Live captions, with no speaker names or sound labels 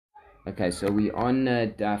Okay, so we on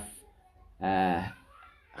Daf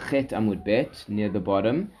Chet Amud Bet near the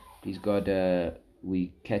bottom. Please God,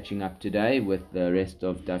 we catching up today with the rest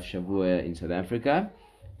of Daf Shavua in South Africa.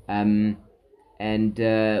 And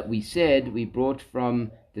we brought from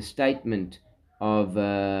the statement of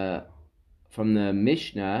from the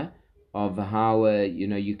Mishnah of how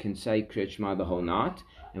you can say Kriyat Shema the whole night,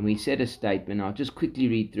 and we said a statement. I'll just quickly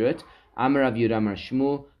read through it. Amar Rav Yehuda Amar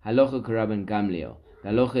Shmuel Halacha K'Rabban Gamliel. The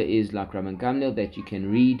halacha is like Rabban Gamliel that you can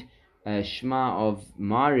read Shema of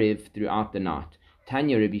Mariv throughout the night.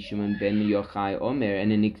 Tanya Rabbi Shimon ben Yochai Omer,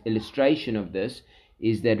 and an illustration of this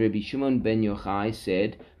is that Rabbi Shimon ben Yochai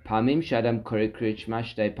said, Pamim Shadam Kore Kriyat Shema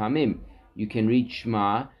Shtei Pamim. You can read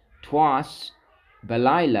Shema twice,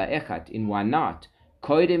 Balayla Echat, in one night.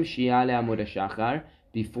 Koidem Shiale Amud HaShachar,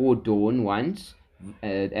 before dawn once,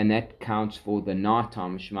 and that counts for the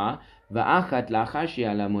nighttime Shema. Va'achat lachar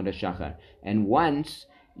shi'ala amud hashachar, and once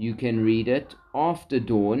you can read it after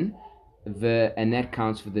dawn, and that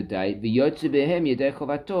counts for the day. V'yotze behem yedei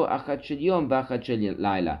chovato achat shel yom v'achat shel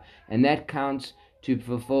laila, and that counts to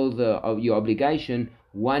fulfill your obligation,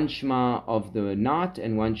 one Shema of the night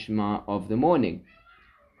and one Shema of the morning.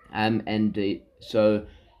 And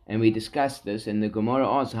we discussed this, and the Gemara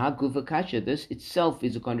asks, "Ha gufa kasha?" This itself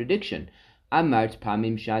is a contradiction. Amart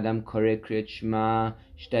pamim shadam kore kriyat shema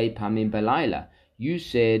shtei pamim balayla. You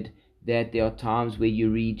said that there are times where you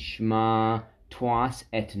read Shema twice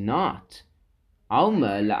at night.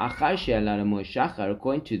 Alma la'achar she'ala amud shachar.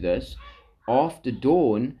 According to this, after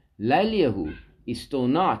dawn, laliyahu is still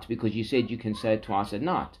not, because you said you can say it twice at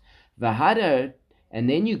night. V'hadar, and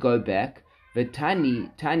then you go back,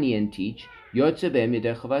 v'tani and teach yotze behem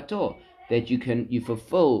yedei chovato, that you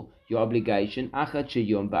fulfill your obligation, achat shel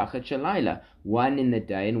yom v'achat shel laila, one in the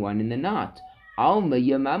day and one in the night. Alma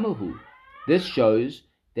yamamahu. This shows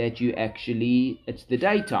that it's the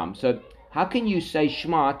daytime. So how can you say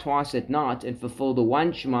Shema twice at night and fulfill the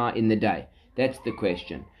one Shema in the day? That's the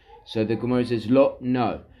question. So the Gemara says,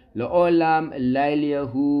 no. La'olam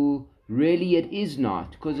layliyahu. Really it is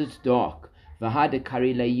night, because it's dark. V'hada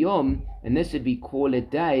kari layom, and this would be called a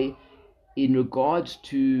day in regards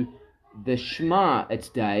to the Shema, it's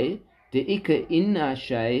day, the Ika inna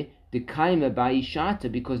shay, the kaima ba'ishata,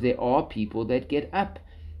 because there are people that get up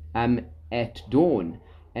at dawn,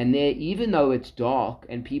 and there, even though it's dark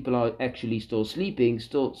and people are actually still sleeping,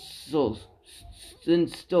 still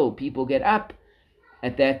people get up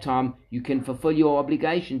at that time. You can fulfill your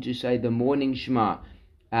obligation to say the morning Shema,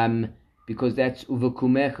 because that's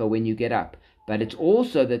uvakumecha, when you get up. But it's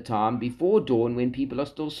also the time before dawn when people are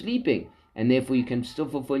still sleeping, and therefore you can still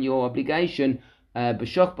fulfill your obligation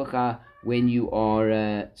b'shokbacha, when you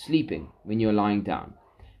are sleeping, when you're lying down.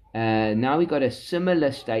 Now we got a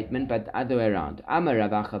similar statement, but the other way around. Amar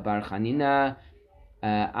Rav Acha bar Chanina,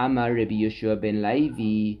 Amar Rabbi Yeshua ben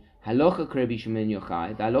Levi, halacha k'Rabbi Shimon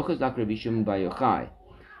Yochai. The halacha is like Rabbi Shimon bar Yochai.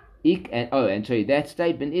 That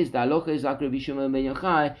statement is the halacha is like Rabbi Shimon ben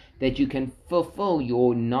Yochai, that you can fulfill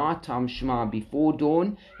your nighttime Shema before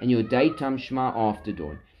dawn and your daytime Shema after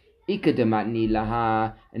dawn. Ikadematni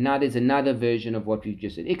laha, and now there's another version of what we've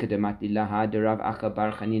just said. Ikadematni laha de Rav Acha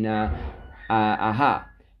bar Chanina aha.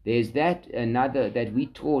 There's another that we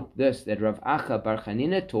taught this, that Rav Acha bar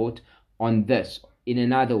Chanina taught on this in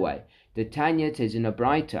another way. The Tanya says in a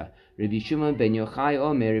Braita, Rabbi Shimon ben Yochai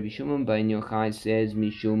Omer, Rabbi Shimon ben Yochai says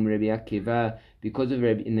Mishum Rabbi Akiva, because of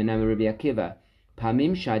in the name of Rabbi Akiva,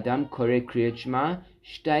 Pamim Shadam Kore Kriyat Shema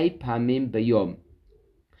Shtei Pamim Bayom.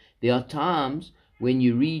 There are times when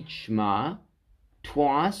you read Shema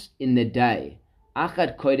twice in the day.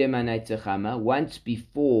 Achat kodem ha'neitzachama, once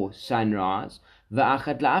before sunrise,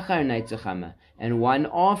 v'achat la'achar neitzachama, and one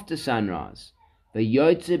after sunrise.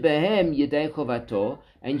 V'yotze behem yedei chovato,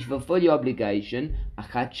 and you fulfill your obligation,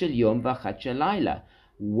 achat shel yom v'achat shel laila.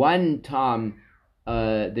 One time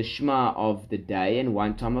the Shema of the day and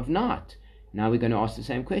one time of night. Now we're going to ask the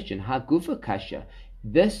same question. Ha gufa kasha.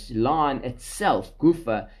 This line itself,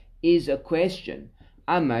 gufa, is a question.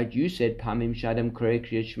 Amar, you said pamim shadam kore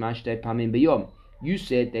kriyat shema shtei pamim b'yom. You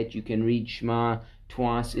said that you can read Shema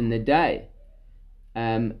twice in the day.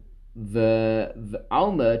 The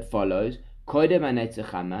Alma follows kodem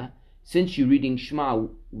ha'neitzachama. Since you're reading Shema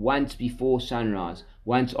once before sunrise,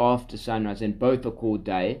 once after sunrise, and both are called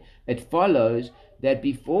day, it follows that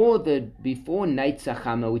before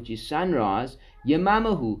neitzachama, which is sunrise,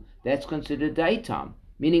 yamamahu, that's considered daytime.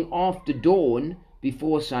 Meaning after dawn,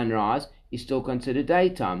 before sunrise, is still considered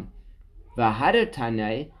daytime. V'hadar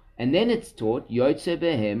tanei, and then it's taught yotze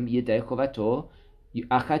behem yedei chovato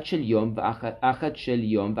achat shel yom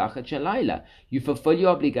v'achat shel laila. You fulfill your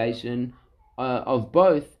obligation of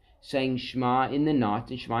both saying Shema in the night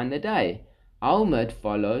and Shema in the day. Almud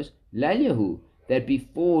follows Laliahu, that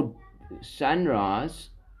before sunrise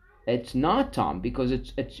it's night time, because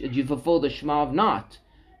it's you fulfill the Shema of night.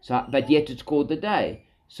 So, but yet it's called the day.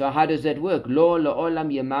 So how does that work? Lo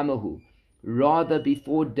la'olam yamamahu. Rather,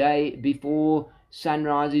 before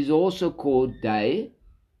sunrise is also called day.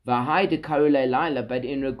 V'hai dekaru le'layla. But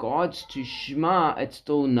in regards to Shema, it's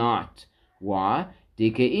still night. Why?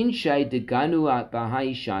 Deke'inshay deganu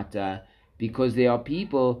b'hai shata. Because there are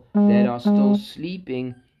people that are still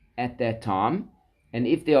sleeping at that time. And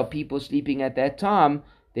if there are people sleeping at that time,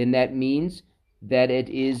 then that means that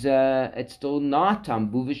it's still nighttime,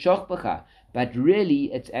 but really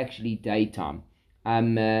it's actually daytime.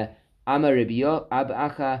 Amar Rabbi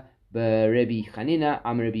Acha Rabbi Chanina,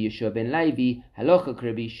 Amar Rabbi Yeshua ben Levi, halacha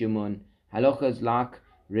Rabbi Shimon, halachas like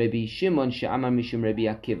Rabbi Shimon she'amar mishum Rabbi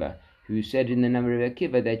Akiva, who said in the name of Rabbi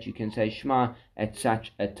Akiva that you can say Shema at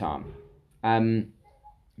such a time.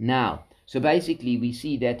 Now, so basically we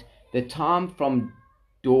see that the time from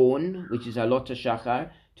dawn, which is Alot HaShachar,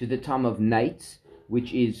 to the time of Nates,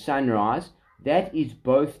 which is sunrise, that is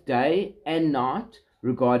both day and night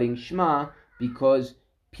regarding Shema, because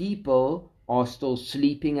people are still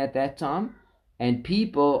sleeping at that time and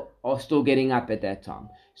people are still getting up at that time.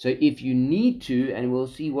 So if you need to, and we'll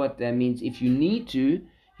see what that means, if you need to,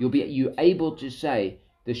 you're able to say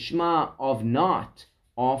the Shema of night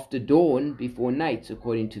after dawn before Nates,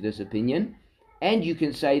 according to this opinion, and you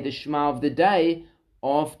can say the Shema of the day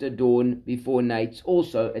after dawn before Nates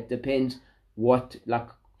also. It depends what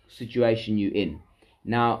situation you're in.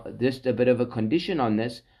 Now, just a bit of a condition on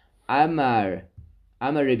this. Amar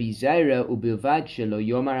Rabbi Zaira ubilvad shelo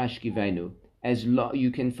yomar hashkivenu. As you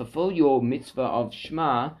can fulfill your mitzvah of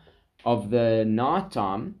Shema of the night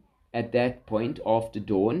time at that point after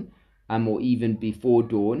dawn, or even before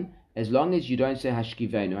dawn, as long as you don't say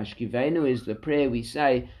hashkivenu. Hashkivenu is the prayer we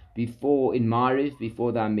say before in Mariv,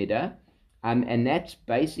 before the Amidah. And that's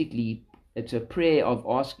basically, it's a prayer of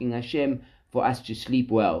asking Hashem for us to sleep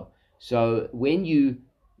well. So when you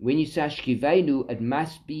say Shkivenu, it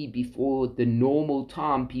must be before the normal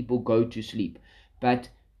time people go to sleep. But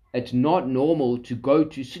it's not normal to go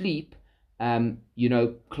to sleep,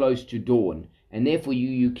 close to dawn. And therefore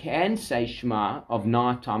you can say Shema of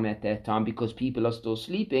night time at that time because people are still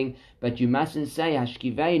sleeping, but you mustn't say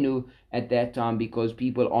Hashkivenu at that time because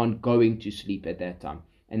people aren't going to sleep at that time.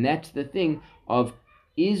 And that's the thing of,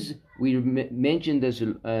 we mentioned this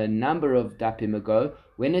a number of dapim ago,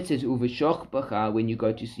 when it says uveshoch b'cha, when you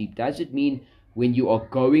go to sleep, does it mean when you are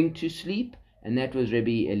going to sleep? And that was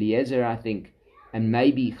Rabbi Eliezer, I think, and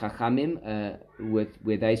maybe Chachamim,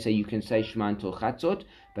 where they say you can say Shema until Chatzot,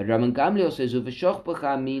 but Rabban Gamliel says uveshoch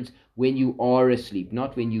b'cha means when you are asleep,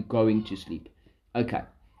 not when you're going to sleep. Okay,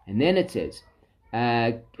 and then it says,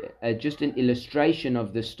 just an illustration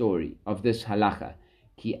of the story, of this halacha.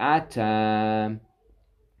 Ki ata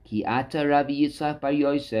Rabbi Yitzchak bar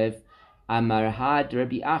Yosef, Amar had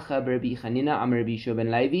Rabbi Acha Rabbi Chanina, Amar Rabbi Yeshua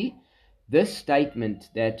ben Levi. This statement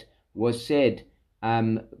that was said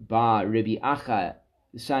by Rabbi Acha,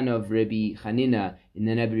 the son of Rabbi Chanina, in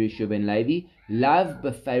the name of Rabbi Yeshua ben Levi, Lav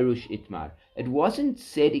b'feirush itmar. It wasn't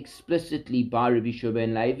said explicitly by Rabbi Yeshua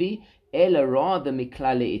ben Levi, ela rather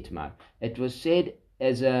miklale itmar. It was said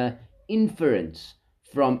as a inference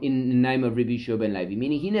from in the name of Rabbi Yeshua ben Levi,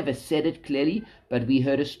 meaning he never said it clearly, but we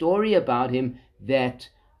heard a story about him that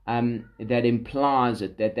implies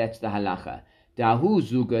it, that's the halacha. Dahu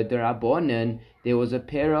zuga derabonen, there was a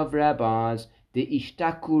pair of rabbis, the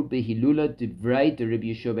ishtakur behilula divrei de Rabbi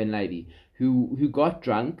Yeshua ben Levi, who got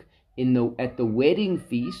drunk at the wedding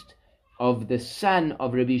feast of the son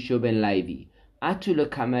of Rabbi Yeshua ben Levi. Atula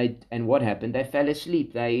kamed, and what happened? They fell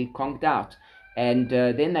asleep, they conked out. And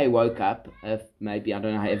then they woke up, maybe, I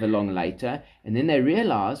don't know, however long later, and then they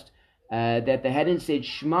realized that they hadn't said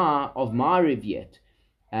Shema of Mariv yet.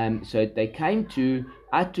 So they came to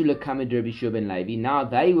Atula Kamed Rabbi Yeshua ben Levi. Now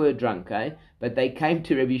they were drunk, but they came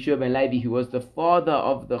to Rabbi Yeshua ben Levi, who was the father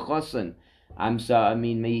of the Chosin. So, I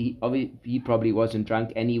mean, he probably wasn't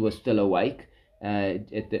drunk, and he was still awake at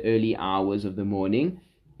the early hours of the morning.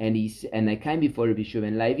 And they came before Rabbi Yeshua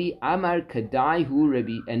ben Levi, Amar Kadai Hu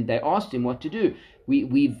Rabbi, and they asked him what to do.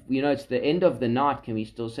 It's the end of the night. Can we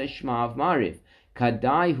still say Shema of Mariv?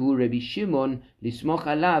 Kadai Hu Rabbi Shimon lismoch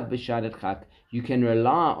alav b'shadat chak. You can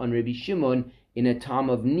rely on Rabbi Shimon in a time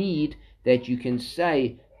of need, that you can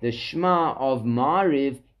say the Shema of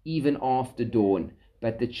Mariv even after dawn,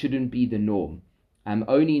 but that shouldn't be the norm.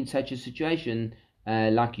 Only in such a situation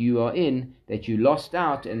like you are in, that you lost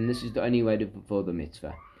out, and this is the only way to fulfill the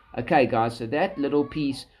mitzvah. Okay, guys, so that little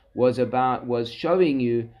piece was showing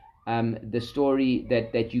you the story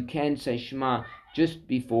that you can say Shema just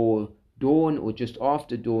before dawn or just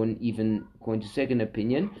after dawn, even according to second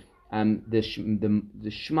opinion, the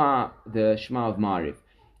Shema of Ma'ariv.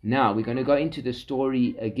 Now we're going to go into the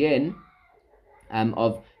story again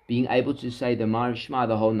of being able to say the Ma'ariv Shema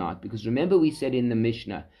the whole night, because remember we said in the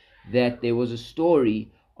Mishnah that there was a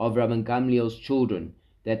story of Rabban Gamliel's children,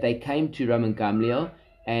 that they came to Rabban Gamliel,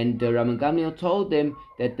 and Rabban Gamliel told them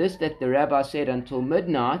that the rabbi said until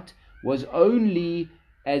midnight was only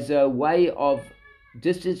as a way of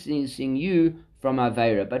distancing you from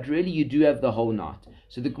Aveira, but really you do have the whole night.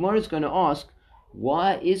 So the Gemara is going to ask,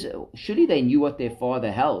 surely they knew what their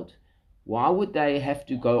father held. Why would they have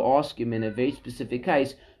to go ask him in a very specific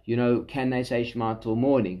case, can they say Shema till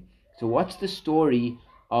morning? So what's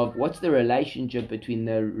the relationship between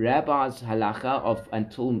the rabbi's halacha of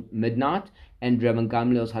until midnight and Rabban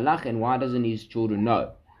Gamliel's halacha, and why doesn't his children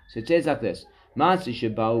know? So it says like this: Ma'aseh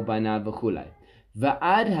sheba'u banav v'chulei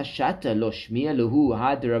va'ad hashata lo shmiya lehu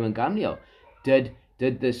had Rabban Gamliel. Did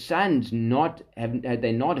the sons had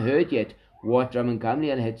they not heard yet what Rabban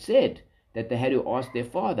Gamliel had said, that they had to ask their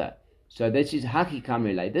father? So this is haki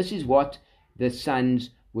kamrele. This is what the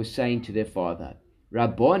sons were saying to their father.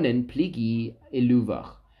 Rabbonen pligi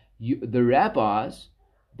eluvach. The rabbis,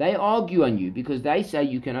 they argue on you because they say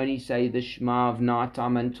you can only say the Shema of night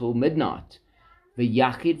time until midnight.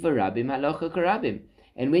 V'yachid v'rabim halacha karabim.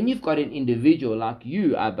 And when you've got an individual like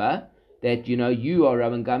you, Abba, that you are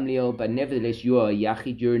Rabban Gamliel, but nevertheless you are a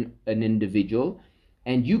yachid, you're an individual,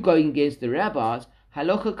 and you going against the rabbis,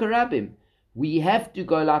 halacha karabim. We have to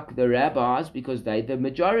go like the rabbis because they're the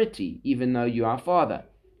majority, even though you are father.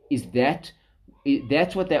 That's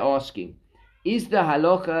what they're asking. Is the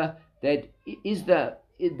halacha that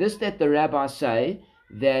the rabbis say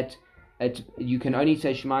that you can only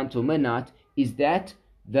say Shema until midnight? Is that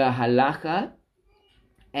the halacha?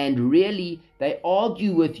 And really, they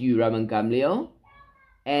argue with you, Rabban Gamliel,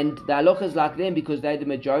 and the halacha is like them because they're the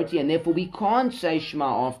majority, and therefore we can't say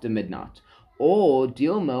Shema after midnight. Or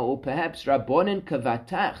Dilma, or perhaps Rabbonen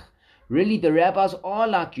kavatach. Really, the rabbis are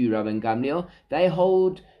like you, Rabban Gamliel. They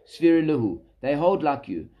hold Sfira Lahu. They hold like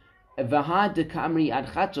you. V'had de kamri ad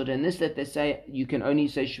chatzot, and this that they say you can only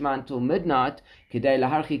say Shema until midnight, kedei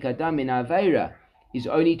laharchik adam min aveira, is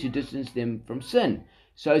only to distance them from sin.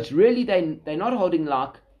 So it's really they're not holding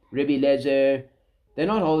like Rebbe Lezer. They're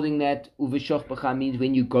not holding that uveshoch b'cha means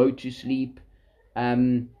when you go to sleep,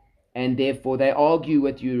 and therefore they argue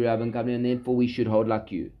with you, Rabban Gamliel, and therefore we should hold like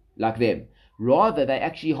them. Rather, they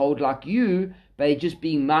actually hold like you by just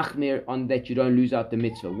being machmir on that you don't lose out the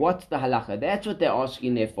mitzvah. What's the halacha? That's what they're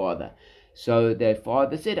asking their father. So their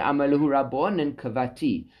father said, Amalahu Rabbon and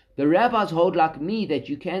Kavati. The rabbis hold like me that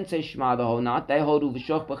you can say Shema the whole night. They hold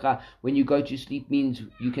uveshoch b'cha when you go to sleep means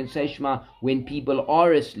you can say Shema when people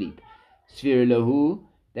are asleep. Sfira lahu,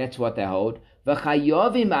 that's what they hold.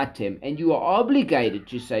 V'chayovim atem, and you are obligated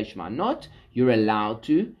to say Shema. Not you're allowed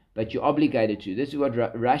to, but you're obligated to. This is what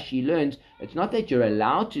Rashi learns. It's not that you're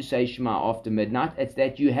allowed to say Shema after midnight. It's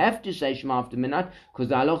that you have to say Shema after midnight because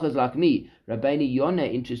the halacha is like me. Rabbeinu Yonah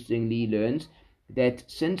interestingly learns that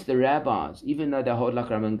since the rabbis, even though they hold like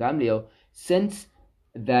Rabban Gamliel, since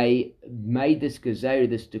they made this gezer,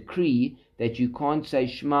 this decree that you can't say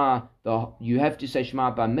Shema, you have to say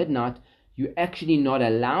Shema by midnight, you're actually not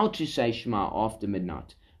allowed to say Shema after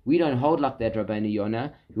midnight. We don't hold like that, Rabbeinu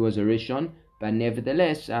Yonah, who was a Rishon, but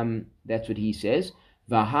nevertheless, that's what he says.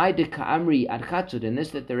 V'hai de ka'amri ad chatzot, and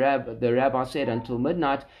this that the rabbi said until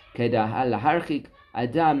midnight, kedahal laharchik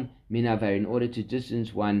adam min aver, in order to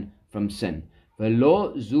distance one from sin.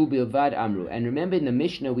 V'lo zu bilvad amru, and remember in the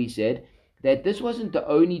Mishnah we said that this wasn't the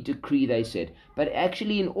only decree they said, but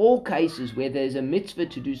actually in all cases where there's a mitzvah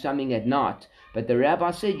to do something at night, but the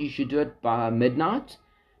rabbi said you should do it by midnight.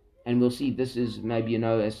 And we'll see this is maybe,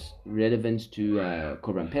 as relevance to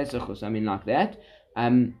Korban Pesach or something like that.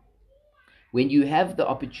 When you have the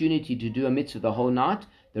opportunity to do a mitzvah the whole night,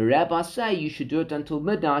 the rabbis say you should do it until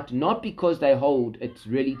midnight, not because they hold it's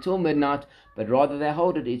really till midnight, but rather they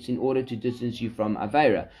hold it's in order to distance you from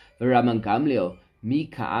Aveira. V'Rabban Gamliel, mi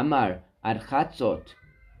ka'amar ad chatzot.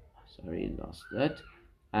 Sorry, lost that.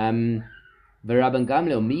 V'Rabban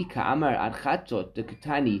Gamliel, mi ka'amar ad chatzot, de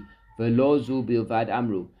ketani, v'lo zu bilvad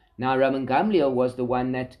amru. Now, Rabban Gamliel was the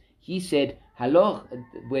one that he said, Haloch,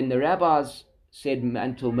 when the rabbis said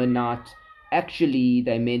until midnight, actually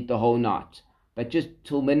they meant the whole night, but just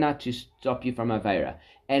till midnight to stop you from Aveira.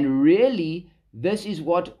 And really, this is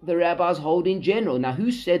what the rabbis hold in general. Now,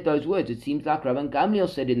 who said those words? It seems like Rabban Gamliel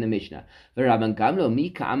said in the Mishnah. The Rabban Gamliel,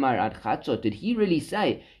 mi ka'amar ad chatzot. Did he really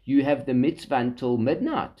say, you have the mitzvah until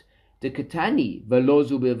midnight? The Ketani, v'lo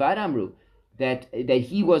zu bilvad amru. that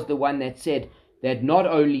he was the one that said that not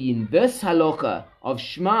only in this halacha of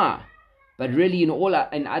Shema, but really in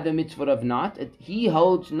other mitzvot of not, he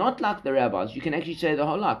holds not like the rabbis. You can actually say the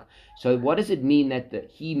halach. So what does it mean that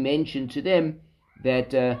he mentioned to them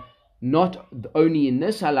that not only in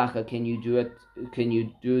this halacha can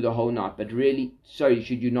you do the whole night, but really, should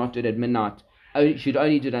you not do it at midnight? You should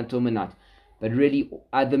only do it until midnight, but really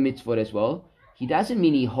other mitzvot as well. He doesn't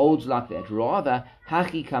mean he holds like that. Rather,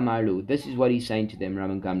 Hachi Kamaru. This is what he's saying to them,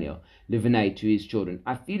 Rabban Gamliel, Livnei, to his children.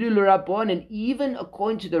 Afilu l'Rabban, and even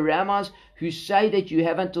according to the Ramas who say that you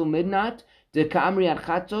have until midnight, de Kamri ad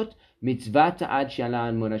Chatzot, mitzvata ad Shalah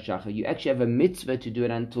and Murashacha. You actually have a mitzvah to do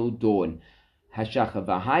it until dawn. Hashacha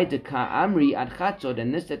v'hai de Kamri ad Chatzot,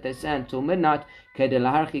 and this that they say until midnight,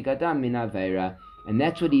 kedelaharchi gadam min aveira. And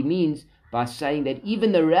that's what he means by saying that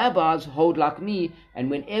even the rabbis hold like me, and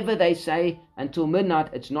whenever they say until midnight,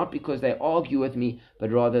 it's not because they argue with me, but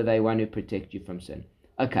rather they want to protect you from sin.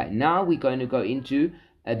 Okay, now we're going to go into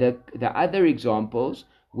the other examples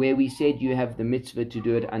where we said you have the mitzvah to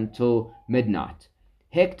do it until midnight.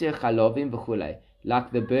 Hekter chalovim v'chulei,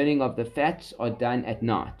 like the burning of the fats are done at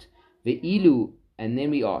night. Ve'ilu, and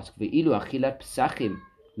then we ask, ve'ilu achilat psachim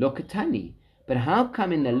lo ketani. But how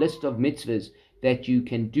come in the list of mitzvahs that you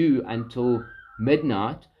can do until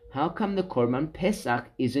midnight, how come the Korban Pesach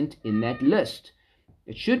isn't in that list?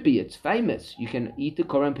 It should be, it's famous. You can eat the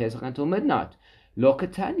Korban Pesach until midnight. Lo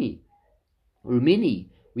katani. Rumini,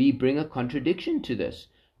 we bring a contradiction to this.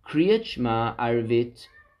 Kriyat Shema Arvit,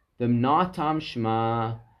 the Natam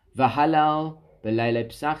Shema, V'halal, B'layla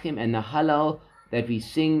Pesachim, and the Halal that we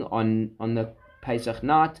sing on the Pesach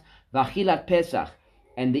night, V'achilat Pesach,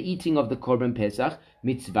 and the eating of the Korban Pesach,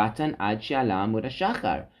 mitzvatan ad she'alam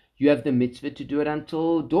urashachar. You have the mitzvah to do it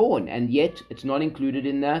until dawn, and yet it's not included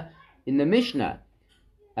in the Mishnah.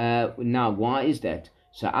 Now, why is that?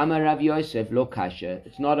 So Amar Rav Yosef lo kasha.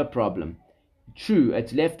 It's not a problem. True,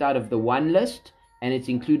 it's left out of the one list, and it's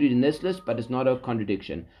included in this list, but it's not a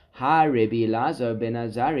contradiction. Ha Rebbe Elazar ben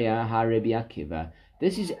Azariah, ha Rebbe Akiva.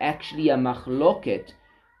 This is actually a machloket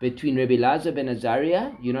between Rebbe Elazar ben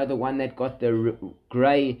Azariah, the one that got the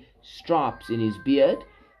grey stripes in his beard,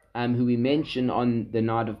 who we mentioned on the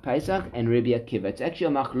night of Pesach, and Rebbe Akiva. It's actually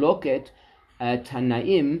a machloket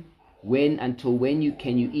Tanaim, until when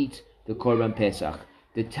can you eat the Korban Pesach.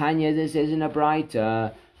 The Tanya says in a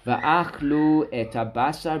Braita, Va'achlu et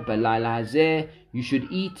habasar b'layla hazeh, you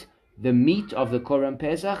should eat the meat of the Korban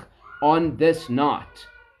Pesach on this night.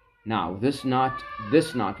 Now, this night,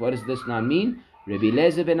 what does this night mean? Rabbi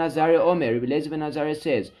Eliezer ben Azariah Omer. Rabbi Eliezer ben Azariah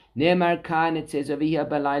says, Ne'emar kan, it says over here,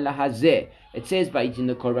 b'layla hazeh. It says by eating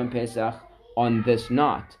the Korban Pesach on this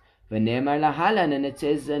night. V'ne'emar lahalan, and it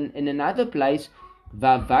says in another place,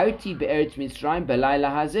 Va'varti be'eretz Mitzrayim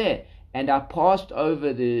b'layla hazeh, and I passed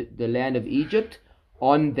over the land of Egypt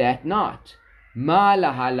on that night. Ma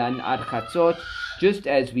lahalan ad chatzot, just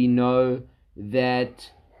as we know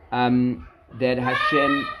that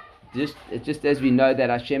Hashem, just as we know that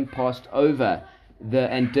Hashem passed over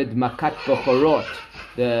and did makat bechorot,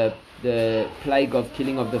 the plague of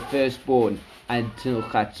killing of the firstborn, until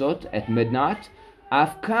chatzot at midnight.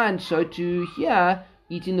 Afkan, so to here,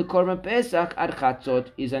 eating the Korban Pesach at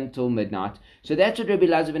chatzot is until midnight. So that's what Rabbi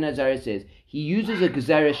Elazar ben Azariah says. He uses a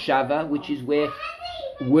gezerah shava, which is where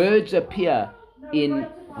words appear in.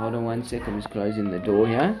 Hold on 1 second, I'm just closing the door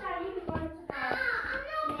here.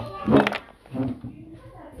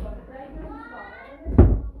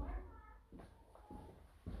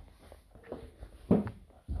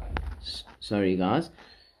 Sorry guys,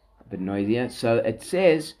 a bit noisier. So it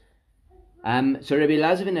says, so Rabbi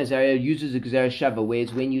Elazar ben Azariah uses a gezerah shava,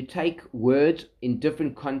 whereas when you take words in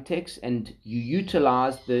different contexts and you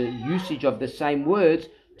utilize the usage of the same words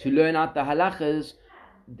to learn out the halachas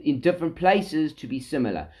in different places to be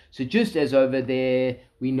similar. So just as over there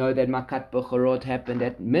we know that makat bechorot happened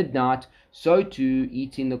at midnight, so too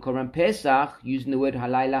eating the Korban Pesach using the word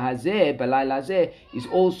halayla hazeh, balayla hazeh, is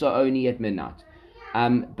also only at midnight.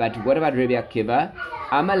 But what about Rebbe Akiva?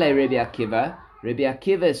 Amalei Rebbe Akiva. Rebbe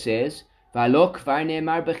Akiva says, "V'alo kvar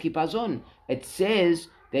ne'emar b'chipazon." It says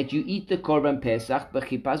that you eat the Korban Pesach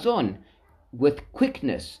b'chipazon, with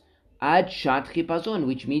quickness. Ad shat chipazon,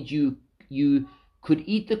 which means you could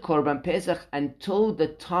eat the Korban Pesach until the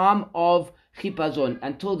time of chipazon,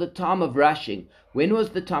 until the time of rushing. When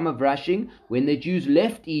was the time of rushing? When the Jews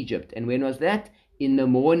left Egypt. And when was that? In the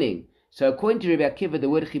morning. So according to Rebbe Akiva, the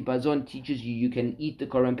word chipazon teaches you can eat the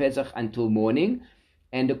Korban Pesach until morning.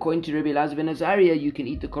 And according to Rebbe Elazar ben Azariah, you can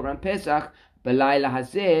eat the Korban Pesach b'layla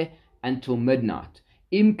hazeh until midnight.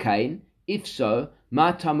 Im kain, if so,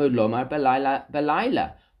 ma tamud lomar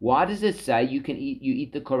b'layla. Why does it say you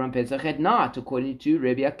eat the Korban Pesach at night, according to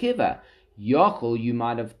Rabbi Akiva? Yochel, you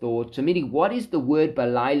might have thought. So meaning, what is the word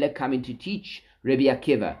balayla coming to teach Rabbi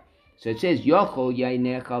Akiva? So it says, Yochel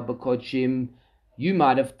yainecha b'kodshim. You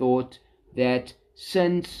might have thought that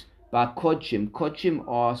since by kodshim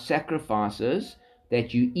are sacrifices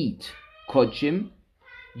that you eat. Kodshim,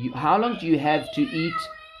 how long do you have to eat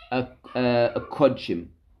a kodshim,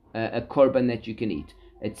 a korban that you can eat?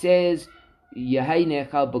 It says, Yehai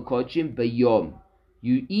b'kodshim b'yom.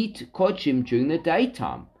 You eat kodshim during the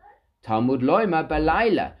daytime. Talmud loima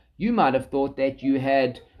balayla. You might have thought that you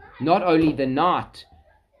had not only the night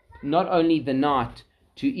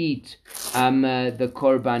to eat the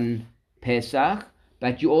korban pesach,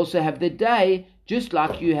 but you also have the day, just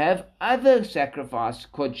like you have other sacrifice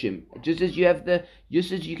kodshim, just as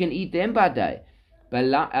you can eat them by day.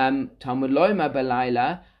 Talmud loima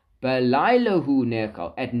balayla. Balaylahu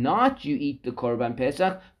nechal. At night you eat the korban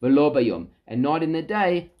pesach, v'lo bayom, and not in the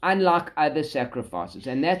day, unlike other sacrifices.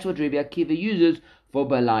 And that's what Rabbi Akiva uses for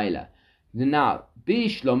balayla. Now,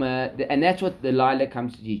 bishloma, and that's what the Laila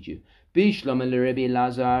comes to teach you. Bishloma l'Rebbe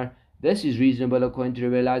Elazar. This is reasonable according to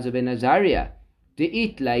Rabbi Elazar ben Azariah.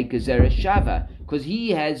 De'it like Gezeres Shava, because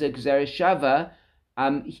he has a Gezeres Shava.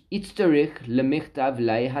 Itztarich lemichtav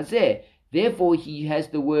lei hazeh. Therefore, he has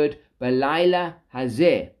the word balayla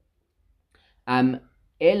hazeh. Ela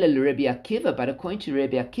Rabbi Akiva, but according to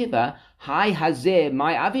Rabbi Akiva, hi hazeh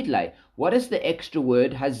my avidlei. What does the extra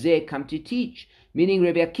word hazeh come to teach? Meaning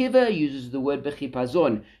Rabbi Akiva uses the word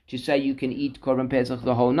bechipazon to say you can eat korban pesach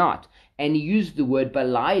the whole night, and he used the word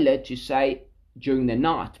balayla to say during the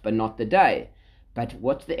night, but not the day. But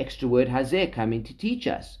what's the extra word hazeh coming to teach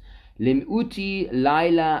us? Lim'uti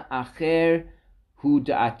laila acher hu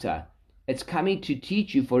da'ata. It's coming to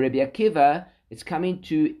teach you, for Rabbi Akiva, it's coming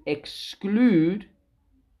to exclude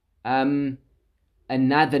another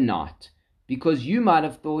night. Because you might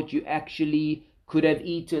have thought you actually could have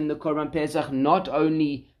eaten the Korban Pesach not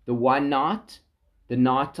only the one night, the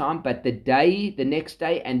night time, but the day, the next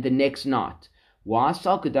day, and the next night. Why?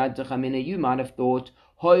 You might have thought,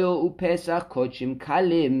 Hoyo uPesach Kodshim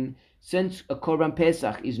Kalim, since a Korban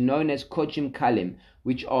Pesach is known as Kodshim Kalim,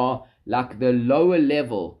 which are like the lower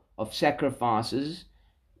level of sacrifices,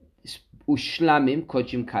 ushlamim,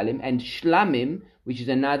 kodshim kalim, and shlamim, which is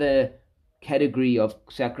another category of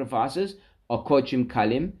sacrifices, are kodshim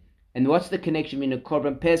kalim. And what's the connection between a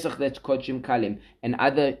korban pesach that's kodshim kalim and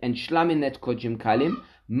shlamim that's kodshim kalim?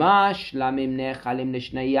 Ma shlamim nechalim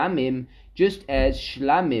l'shnei yamim, just as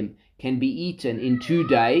shlamim can be eaten in 2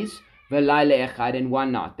 days, v'layla echad, in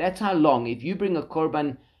 1 night. That's how long. If you bring a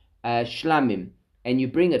korban shlamim and you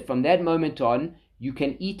bring it from that moment on, you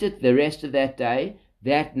can eat it the rest of that day,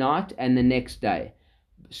 that night, and the next day.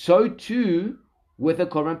 So too with a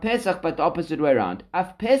Korban Pesach, but the opposite way around.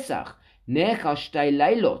 Af Pesach, nechal shtei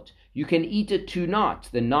leilot. You can eat it 2 nights.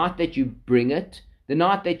 The night that you bring it, the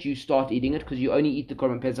night that you start eating it, because you only eat the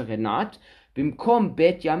Korban Pesach at night. Bimkom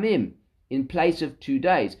bet yamim, in place of 2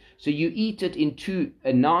 days. So you eat it in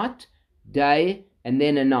a night, day, and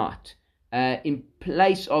then a night. In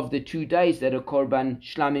place of the 2 days that a korban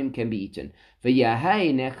shlamim can be eaten. And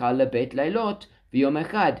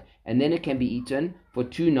then it can be eaten for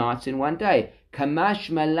 2 nights in 1 day. Kamash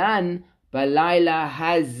malan balayla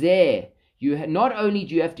hazeh. Not only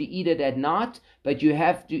do you have to eat it at night, but you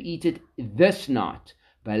have to eat it this night.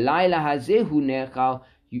 Balayla hazehu nechal.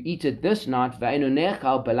 You eat it this night, ve'enu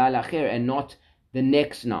nechal balayla acher, and not the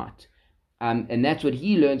next night. And that's what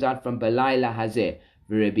he learns out from balayla hazeh.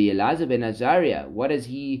 Rabbi Elazar ben Azariah, where does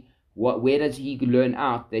he learn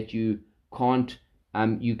out that you can't,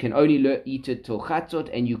 you can only eat it till chatzot,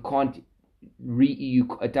 and you can't,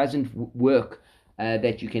 it doesn't work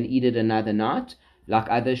that you can eat it another night, like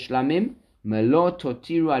other shlamim? Melo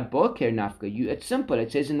totiru ad boker nafka. It's simple.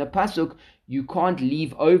 It says in the pasuk, you can't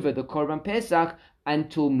leave over the korban pesach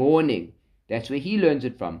until morning. That's where he learns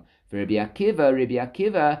it from. For Rabbi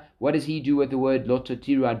Akiva, what does he do with the word lo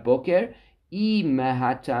totiru ad boker? If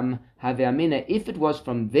it was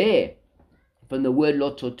from there, from the word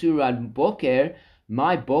lo totiru ad boker,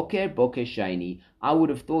 my boker shani, I would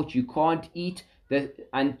have thought you can't eat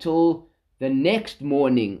until the next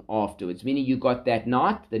morning afterwards, meaning you got that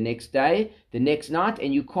night, the next day, the next night,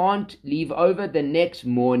 and you can't leave over the next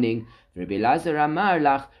morning. Rabbi Elazar Amar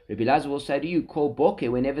Lach, Rabbi Elazar will say to you, call boker,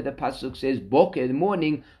 whenever the pasuk says boker, the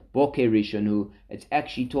morning, boker rishonu, it's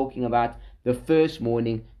actually talking about the first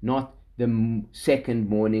morning, not the second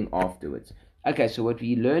morning afterwards. Okay, so what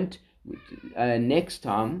we learned next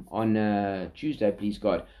time on Tuesday, please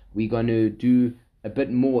God, we're going to do a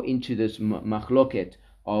bit more into this machloket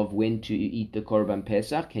of when to eat the Korban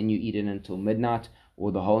Pesach. Can you eat it until midnight,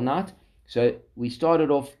 or the whole night. So we started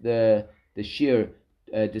off the shir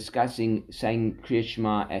discussing saying Kriyat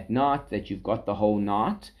Shema at night, that you've got the whole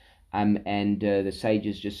night, and the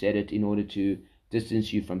sages just said it in order to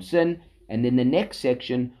distance you from sin. And then the next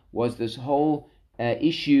section was this whole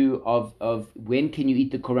issue of when can you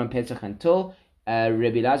eat the Korban Pesach until.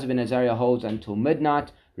 Rabbi Elazar ben Azariah holds until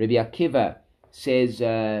midnight. Rabbi Akiva says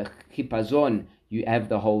chipazon, you have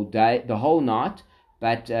the whole day, the whole night.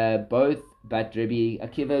 But Rabbi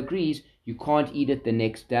Akiva agrees you can't eat it the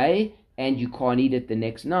next day and you can't eat it the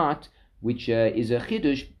next night, which is a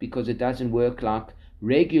chidush because it doesn't work like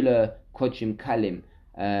regular kochim kalim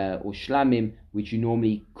or shlamim, which you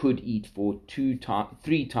normally could eat for 3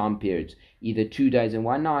 time periods, either 2 days and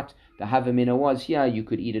 1 night. The Havamina was here, you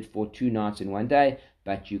could eat it for 2 nights and 1 day,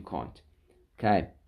 but you can't. Okay.